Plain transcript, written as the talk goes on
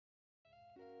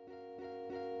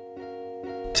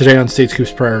Today on State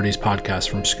Scoop's Priorities podcast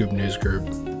from Scoop News Group,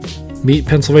 meet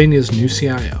Pennsylvania's new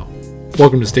CIO.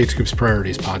 Welcome to State Scoop's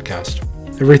Priorities podcast.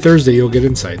 Every Thursday, you'll get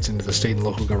insights into the state and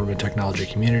local government technology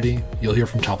community. You'll hear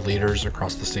from top leaders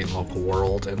across the state and local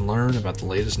world and learn about the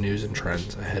latest news and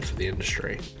trends ahead for the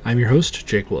industry. I'm your host,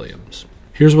 Jake Williams.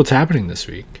 Here's what's happening this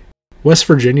week. West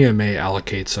Virginia may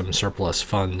allocate some surplus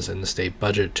funds in the state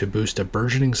budget to boost a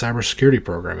burgeoning cybersecurity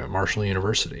program at Marshall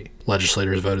University.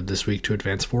 Legislators voted this week to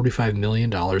advance $45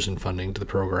 million in funding to the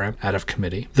program out of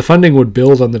committee. The funding would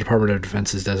build on the Department of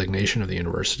Defense's designation of the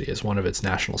university as one of its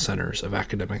national centers of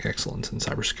academic excellence in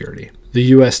cybersecurity. The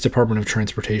U.S. Department of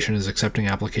Transportation is accepting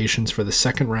applications for the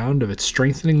second round of its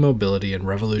Strengthening Mobility and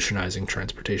Revolutionizing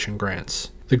Transportation grants.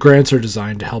 The grants are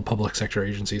designed to help public sector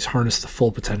agencies harness the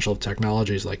full potential of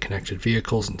technologies like connected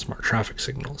vehicles and smart traffic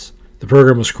signals. The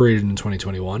program was created in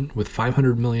 2021 with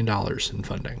 $500 million in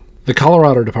funding. The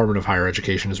Colorado Department of Higher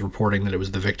Education is reporting that it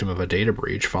was the victim of a data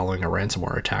breach following a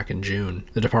ransomware attack in June.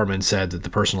 The department said that the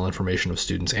personal information of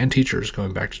students and teachers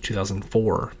going back to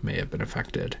 2004 may have been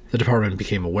affected. The department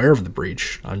became aware of the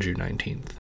breach on June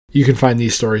 19th. You can find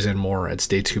these stories and more at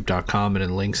statescoop.com and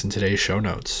in links in today's show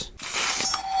notes.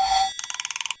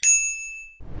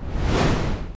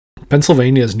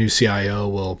 Pennsylvania's new CIO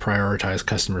will prioritize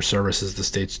customer service as the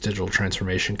state's digital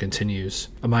transformation continues.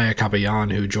 Amaya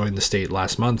Kapayan, who joined the state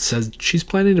last month, says she's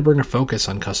planning to bring a focus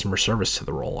on customer service to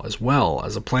the role, as well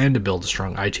as a plan to build a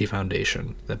strong IT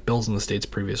foundation that builds on the state's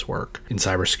previous work in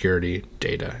cybersecurity,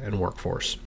 data, and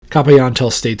workforce. Kapayan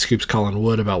tells State Scoop's Colin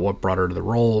Wood about what brought her to the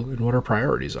role and what her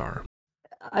priorities are.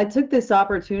 I took this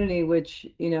opportunity, which,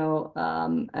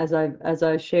 as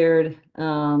I shared,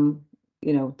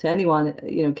 to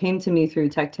anyone, came to me through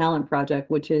Tech Talent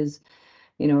Project, which is,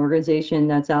 an organization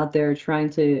that's out there trying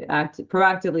to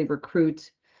proactively recruit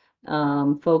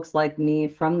folks like me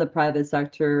from the private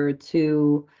sector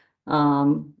to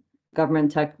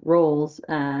government tech roles,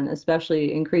 and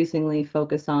especially increasingly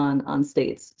focus on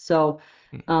states. So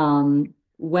when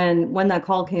that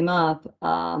call came up,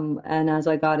 and as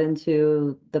I got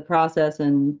into the process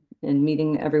and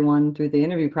meeting everyone through the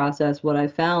interview process, what I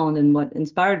found and what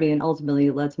inspired me and ultimately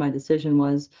led to my decision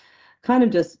was kind of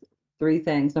just three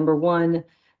things. Number one,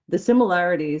 the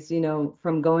similarities,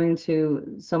 from going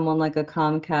to someone like a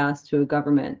Comcast to a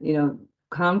government.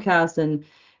 Comcast and,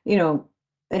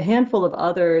 a handful of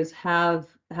others have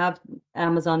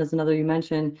Amazon is another you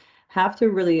mentioned, have to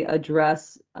really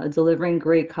address delivering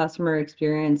great customer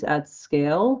experience at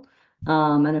scale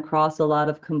and across a lot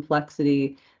of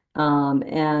complexity.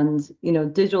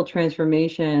 Digital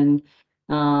transformation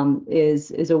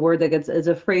is a word that is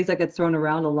a phrase that gets thrown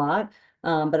around a lot.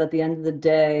 But at the end of the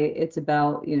day, it's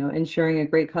about, ensuring a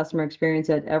great customer experience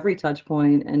at every touch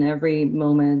point and every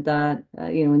moment that,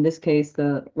 in this case,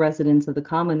 the residents of the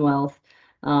Commonwealth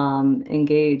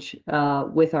engage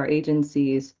with our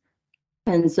agencies.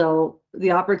 And so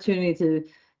the opportunity to,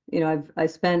 I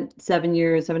spent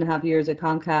 7.5 years at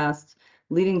Comcast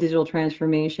leading digital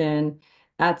transformation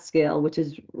at scale, which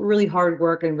is really hard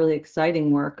work and really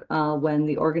exciting work when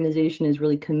the organization is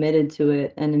really committed to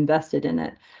it and invested in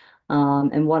it.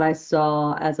 And what I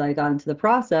saw as I got into the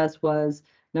process was,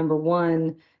 number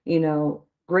one,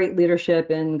 great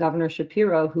leadership in Governor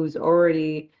Shapiro, who's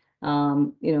already,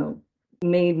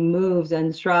 made moves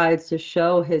and strides to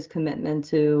show his commitment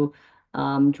to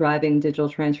driving digital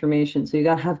transformation. So you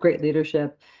got to have great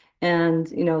leadership. And,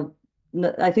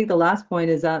 I think the last point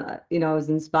is that, I was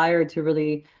inspired to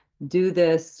really do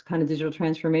this kind of digital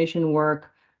transformation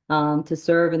work to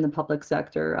serve in the public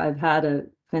sector. I've had a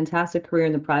fantastic career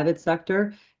in the private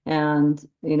sector. And,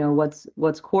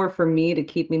 what's core for me to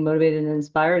keep me motivated and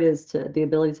inspired is the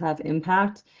ability to have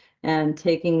impact, and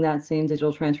taking that same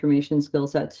digital transformation skill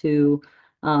set to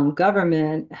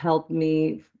government helped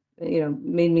me,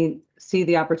 made me see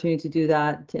the opportunity to do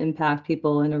that, to impact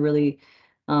people in a really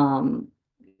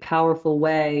powerful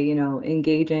way,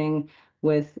 engaging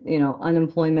with,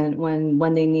 unemployment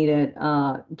when they need it,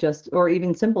 or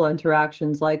even simple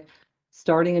interactions like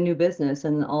starting a new business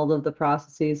and all of the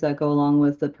processes that go along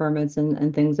with the permits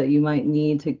and things that you might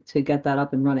need to get that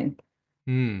up and running.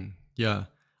 Yeah.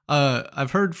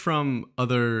 I've heard from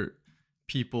other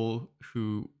people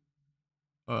who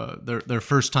their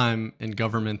first time in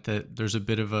government that there's a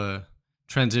bit of a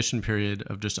transition period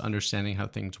of just understanding how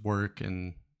things work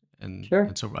and Sure.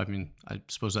 And so, I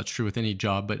suppose that's true with any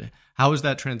job, but how has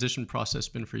that transition process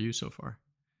been for you so far?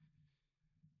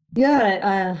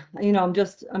 Yeah, I'm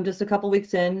just a couple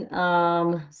weeks in.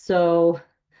 So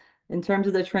in terms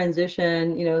of the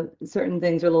transition, certain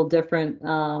things are a little different.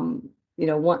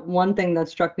 One thing that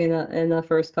struck me in the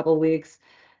first couple of weeks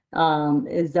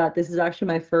is that this is actually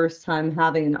my first time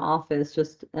having an office,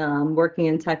 just working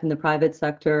in tech in the private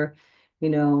sector.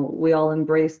 We all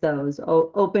embrace those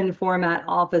open format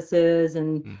offices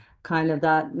and kind of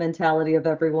that mentality of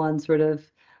everyone sort of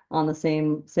on the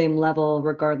same level,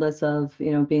 regardless of,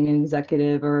 being an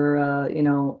executive or,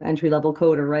 entry level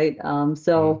coder, right?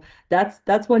 So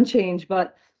that's one change.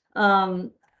 But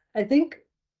I think,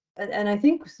 and I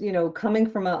think, coming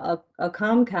from a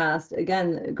Comcast,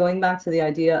 again, going back to the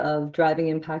idea of driving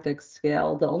impact at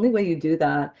scale, the only way you do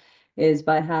that is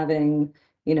by having,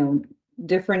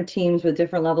 different teams with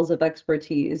different levels of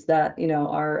expertise that,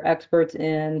 are experts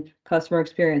in customer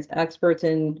experience, experts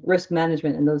in risk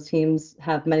management, and those teams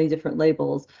have many different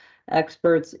labels,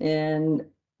 experts in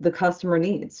the customer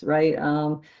needs, right?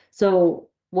 So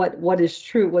what is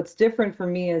true, what's different for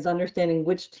me is understanding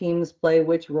which teams play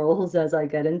which roles as I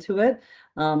get into it.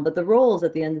 But the roles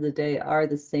at the end of the day are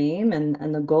the same.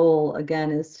 And the goal, again,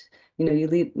 is,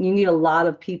 you need a lot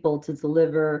of people to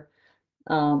deliver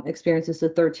experiences to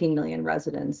 13 million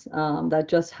residents. That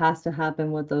just has to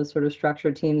happen with those sort of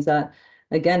structured teams that,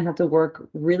 again, have to work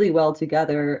really well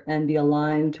together and be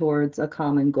aligned towards a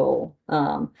common goal.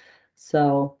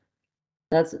 So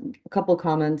that's a couple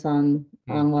comments on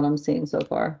what I'm seeing so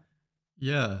far.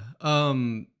 Yeah.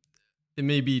 It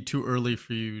may be too early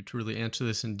for you to really answer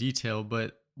this in detail,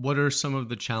 but what are some of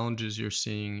the challenges you're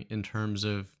seeing in terms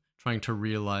of trying to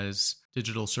realize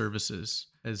digital services?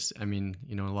 A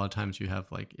lot of times you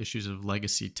have like issues of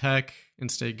legacy tech in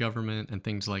state government and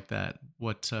things like that.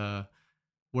 How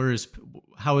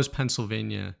is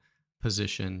Pennsylvania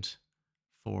positioned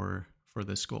for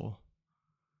this goal?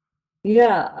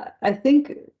 Yeah, I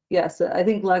think, yes, I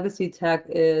think legacy tech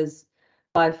is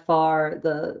by far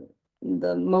the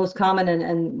most common,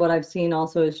 and what I've seen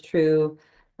also is true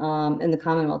in the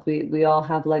Commonwealth. We all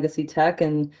have legacy tech,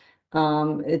 and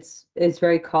it's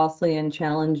very costly and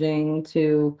challenging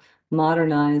to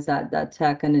modernize that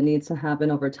tech, and it needs to happen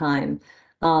over time.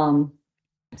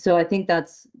 So I think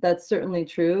that's certainly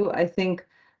true. I think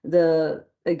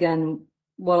again,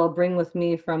 what I'll bring with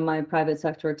me from my private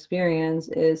sector experience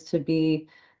is to be,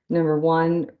 number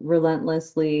one,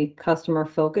 relentlessly customer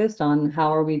focused on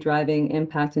how are we driving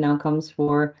impact and outcomes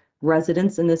for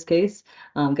residents in this case.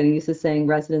 I'm getting used to saying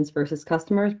residents versus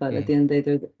customers, but at the end of the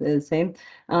day, they're the same.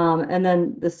 And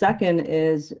then the second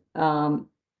is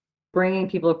bringing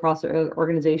people across the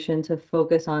organization to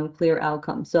focus on clear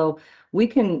outcomes. So we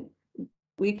can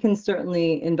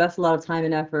certainly invest a lot of time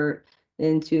and effort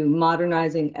into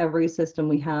modernizing every system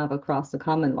we have across the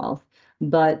Commonwealth,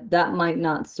 but that might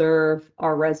not serve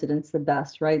our residents the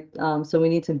best, right? So we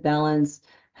need to balance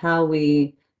how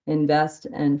we invest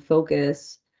and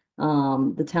focus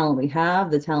the talent we have,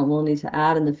 the talent we'll need to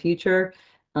add in the future,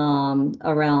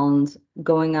 around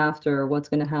going after what's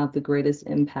going to have the greatest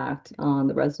impact on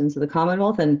the residents of the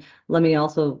Commonwealth. And let me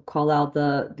also call out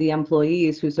the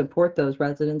employees who support those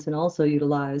residents and also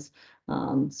utilize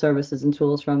services and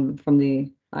tools from the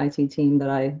IT team that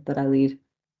I lead.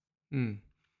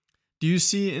 Do you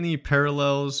see any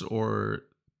parallels or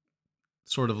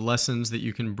sort of lessons that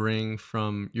you can bring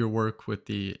from your work with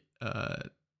the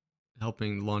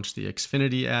helping launch the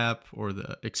Xfinity app or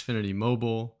the Xfinity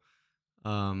mobile?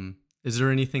 Is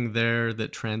there anything there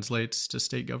that translates to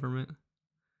state government?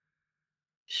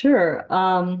 Sure.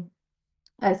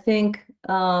 I think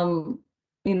one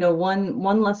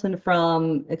lesson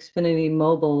from Xfinity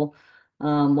Mobile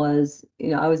was,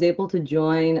 I was able to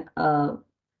join a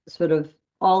sort of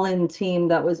all-in team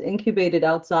that was incubated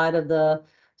outside of the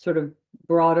sort of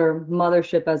broader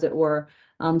mothership, as it were.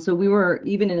 So we were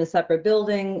even in a separate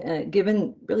building,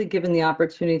 given the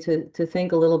opportunity to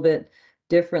think a little bit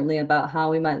differently about how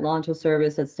we might launch a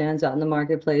service that stands out in the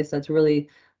marketplace, that's really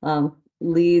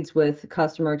leads with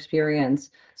customer experience.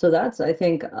 So that's, I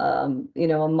think, a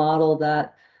model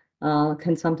that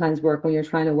can sometimes work when you're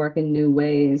trying to work in new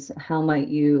ways. How might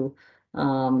you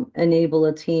enable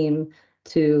a team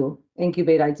to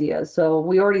incubate ideas? So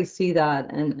we already see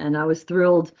that, and I was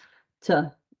thrilled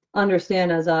to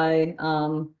understand as I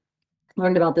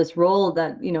learned about this role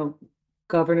that,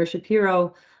 Governor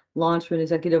Shapiro launched an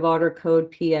executive order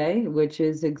code PA, which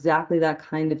is exactly that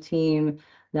kind of team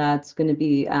that's going to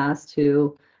be asked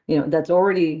to, that's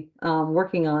already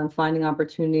working on finding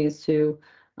opportunities to,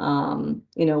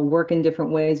 work in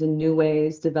different ways and new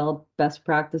ways, develop best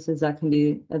practices that can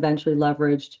be eventually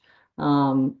leveraged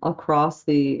across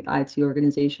the IT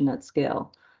organization at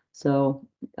scale. So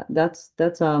that's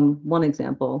one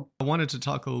example. I wanted to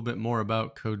talk a little bit more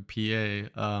about Code PA.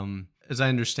 As I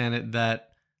understand it, that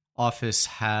office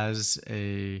has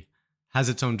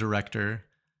its own director.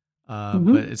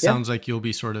 But it Yeah. sounds like you'll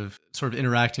be sort of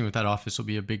interacting with that office will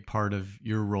be a big part of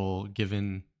your role,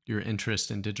 given your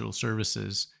interest in digital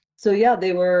services. So yeah,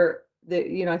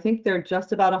 I think they're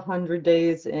just about 100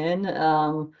 days in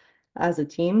as a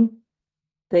team.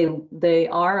 They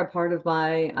are a part of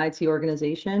my IT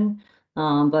organization,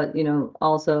 but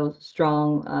also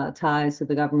strong ties to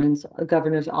the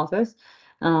governor's office.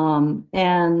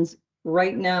 And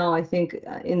right now, I think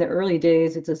in the early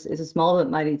days, it's a small but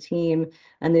mighty team,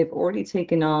 and they've already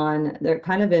taken on. They're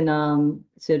kind of in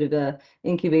sort of a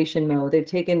incubation mode.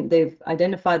 They've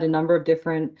identified a number of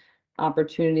different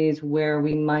opportunities where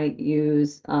we might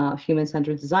use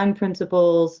human-centered design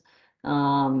principles.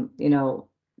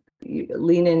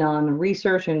 Lean in on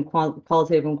research and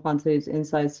qualitative and quantitative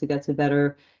insights to get to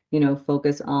better,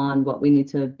 focus on what we need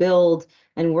to build,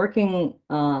 and working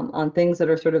on things that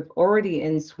are sort of already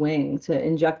in swing to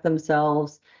inject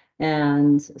themselves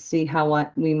and see how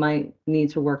what we might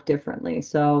need to work differently.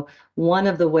 So one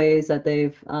of the ways that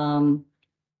they've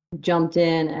jumped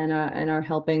in and are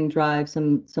helping drive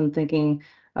some thinking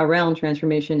around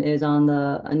transformation is on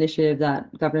the initiative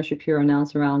that Governor Shapiro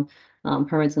announced around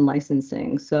permits and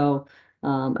licensing. So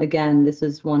again, this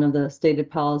is one of the stated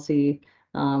policy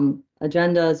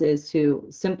agendas, is to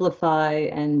simplify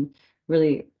and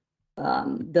really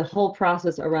the whole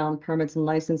process around permits and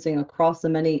licensing across the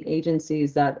many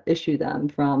agencies that issue them,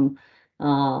 from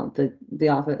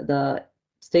the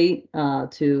state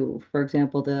to, for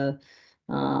example, the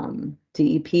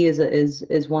DEP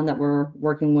is one that we're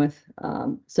working with.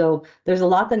 So there's a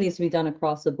lot that needs to be done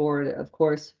across the board, of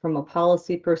course, from a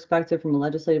policy perspective, from a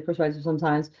legislative perspective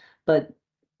sometimes, but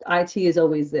IT is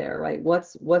always there, right?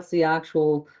 What's the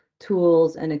actual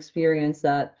tools and experience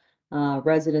that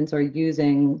residents are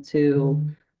using to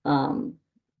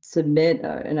submit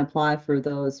and apply for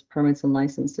those permits and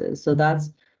licenses? So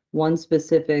that's one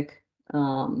specific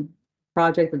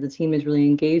project that the team is really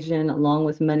engaged in, along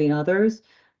with many others,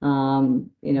 from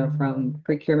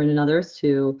procurement and others,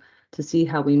 to see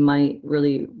how we might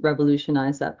really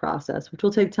revolutionize that process, which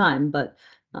will take time, but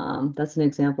that's an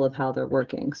example of how they're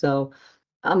working. So,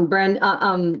 in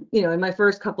my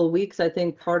first couple of weeks, I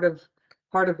think part of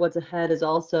what's ahead is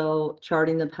also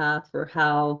charting the path for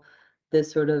how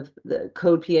this sort of the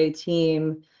Code PA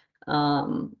team,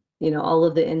 all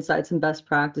of the insights and best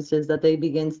practices that they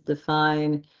begin to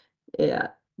define,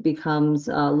 becomes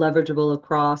leverageable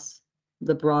across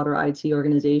the broader IT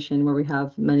organization, where we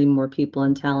have many more people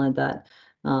and talent that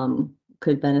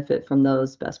could benefit from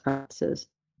those best practices.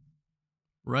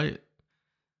 Right.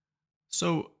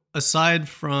 So aside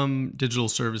from digital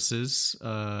services,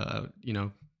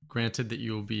 granted that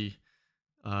you will be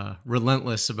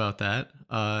relentless about that,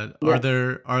 are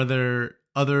there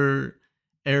other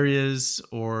areas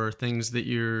or things that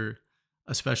you're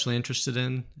especially interested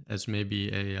in as maybe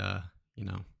a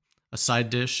side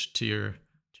dish to your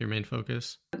main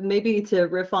focus? Maybe to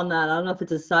riff on that, I don't know if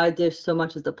it's a side dish so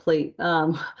much as a plate,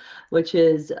 which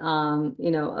is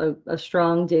a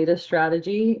strong data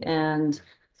strategy and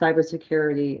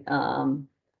cybersecurity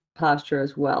posture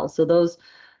as well. So those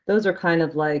are kind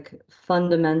of like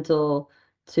fundamental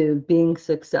to being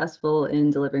successful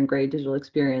in delivering great digital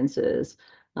experiences.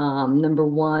 Number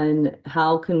one,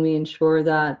 how can we ensure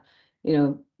that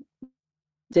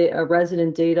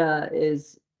resident data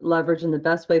is leveraged in the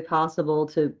best way possible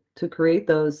to create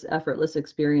those effortless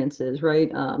experiences,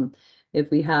 right? If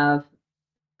we have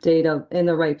data in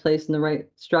the right place, in the right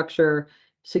structure,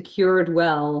 secured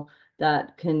well,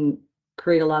 that can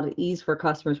create a lot of ease for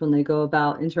customers when they go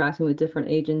about interacting with different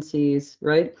agencies,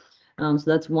 right? So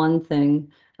that's one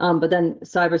thing. But then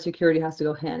cybersecurity has to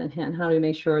go hand in hand. How do we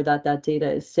make sure that that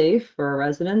data is safe for our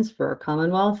residents, for our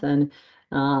Commonwealth, and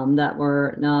that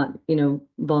we're not,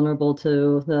 vulnerable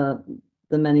to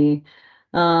the many,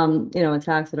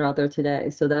 attacks that are out there today.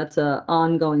 So that's a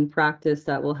ongoing practice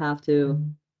that will have to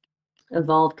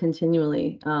evolve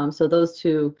continually. So those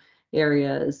two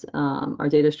areas, our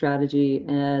data strategy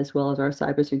as well as our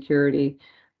cybersecurity,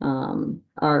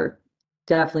 are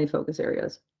definitely focus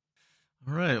areas.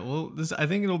 All right. Well, I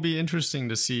think it'll be interesting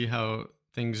to see how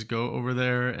things go over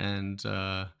there, and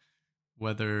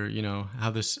whether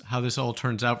how this all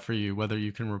turns out for you. Whether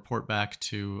you can report back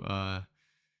to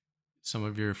some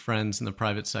of your friends in the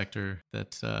private sector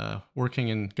that working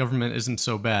in government isn't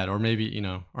so bad, or maybe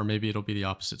it'll be the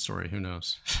opposite story. Who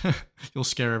knows? You'll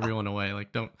scare everyone away.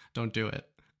 Like, don't do it.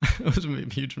 It was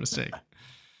a huge mistake.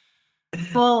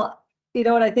 Well, you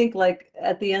know what I think, like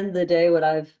at the end of the day, what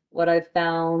I've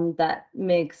found that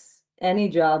makes any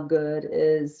job good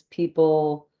is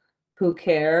people who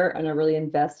care and are really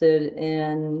invested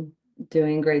in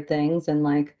doing great things. And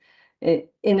like,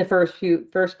 in the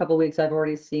first couple weeks, I've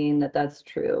already seen that that's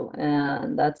true,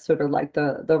 and that's sort of like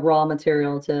the raw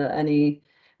material to any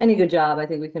good job. I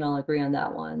think we can all agree on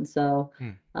that one. So,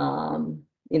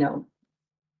 you know,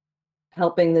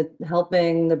 helping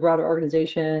the broader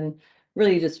organization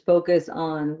really just focus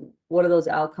on what are those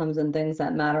outcomes and things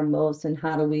that matter most, and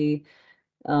how do we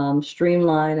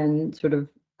streamline and sort of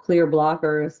clear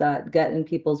blockers that get in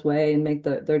people's way and make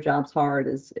their jobs hard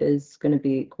is going to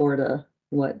be core to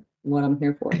what I'm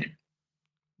here for.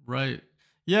 Right.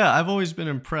 Yeah, I've always been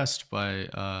impressed by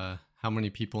how many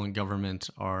people in government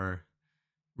are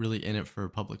really in it for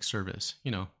public service.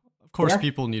 You know, of course,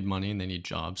 people need money and they need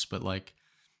jobs, but like,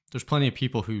 there's plenty of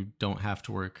people who don't have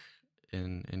to work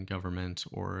in government,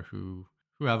 or who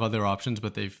have other options,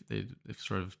 but they've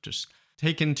sort of just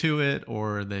taken to it,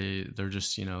 or they're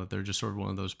just sort of one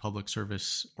of those public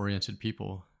service oriented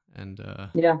people. And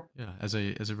as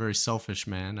a very selfish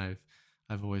man,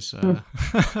 I've always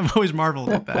I've always marveled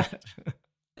at that.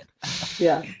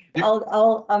 Yeah,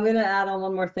 I'm gonna add on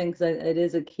one more thing, because it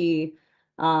is a key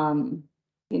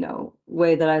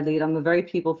way that I lead. I'm a very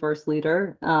people first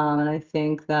leader, and I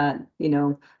think that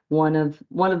one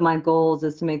of my goals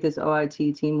is to make this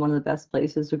OIT team one of the best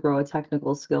places to grow a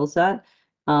technical skill set.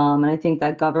 And I think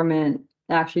that government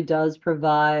actually does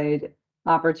provide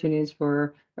opportunities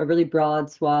for a really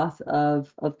broad swath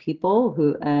of people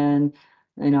who, and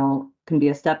can be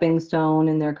a stepping stone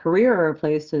in their career, or a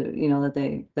place to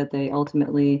that they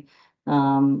ultimately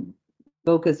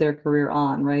focus their career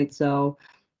on, right? So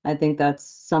I think that's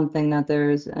something that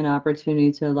there's an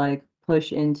opportunity to like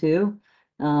push into.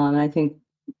 And I think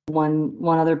one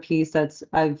other piece that's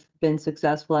I've been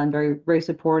successful and very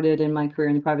supported in my career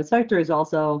in the private sector is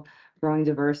also growing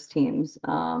diverse teams.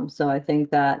 So I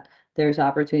think that there's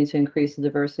opportunity to increase the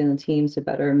diversity in the teams to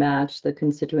better match the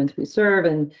constituents we serve,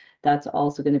 and that's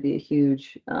also going to be a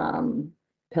huge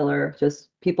pillar. Just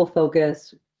people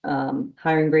focus,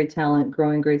 hiring great talent,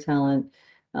 growing great talent,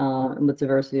 and with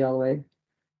diversity all the way.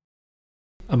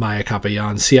 Amaya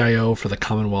Kapayan, CIO for the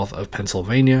Commonwealth of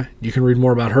Pennsylvania. You can read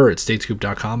more about her at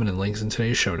statescoop.com and in links in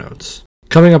today's show notes.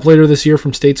 Coming up later this year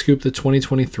from StateScoop, the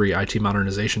 2023 IT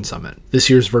Modernization Summit. This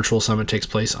year's virtual summit takes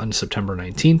place on September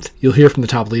 19th. You'll hear from the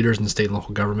top leaders in state and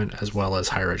local government, as well as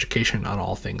higher education, on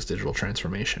all things digital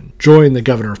transformation. Join the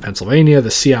governor of Pennsylvania, the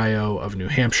CIO of New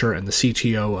Hampshire, and the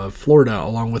CTO of Florida,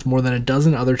 along with more than a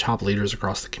dozen other top leaders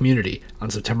across the community, on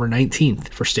September 19th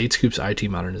for StateScoop's IT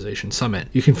Modernization Summit.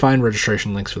 You can find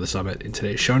registration links for the summit in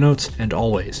today's show notes, and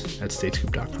always at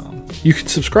statescoop.com. You can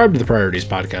subscribe to the Priorities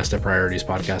Podcast at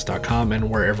prioritiespodcast.com and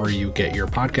wherever you get your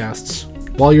podcasts.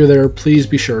 While you're there, please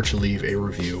be sure to leave a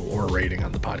review or a rating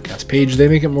on the podcast page. They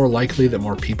make it more likely that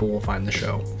more people will find the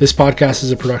show. This podcast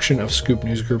is a production of Scoop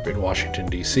News Group in Washington,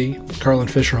 D.C. Carlin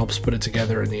Fisher helps put it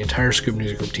together, and the entire Scoop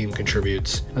News Group team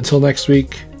contributes. Until next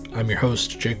week, I'm your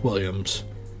host, Jake Williams.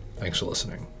 Thanks for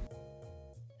listening.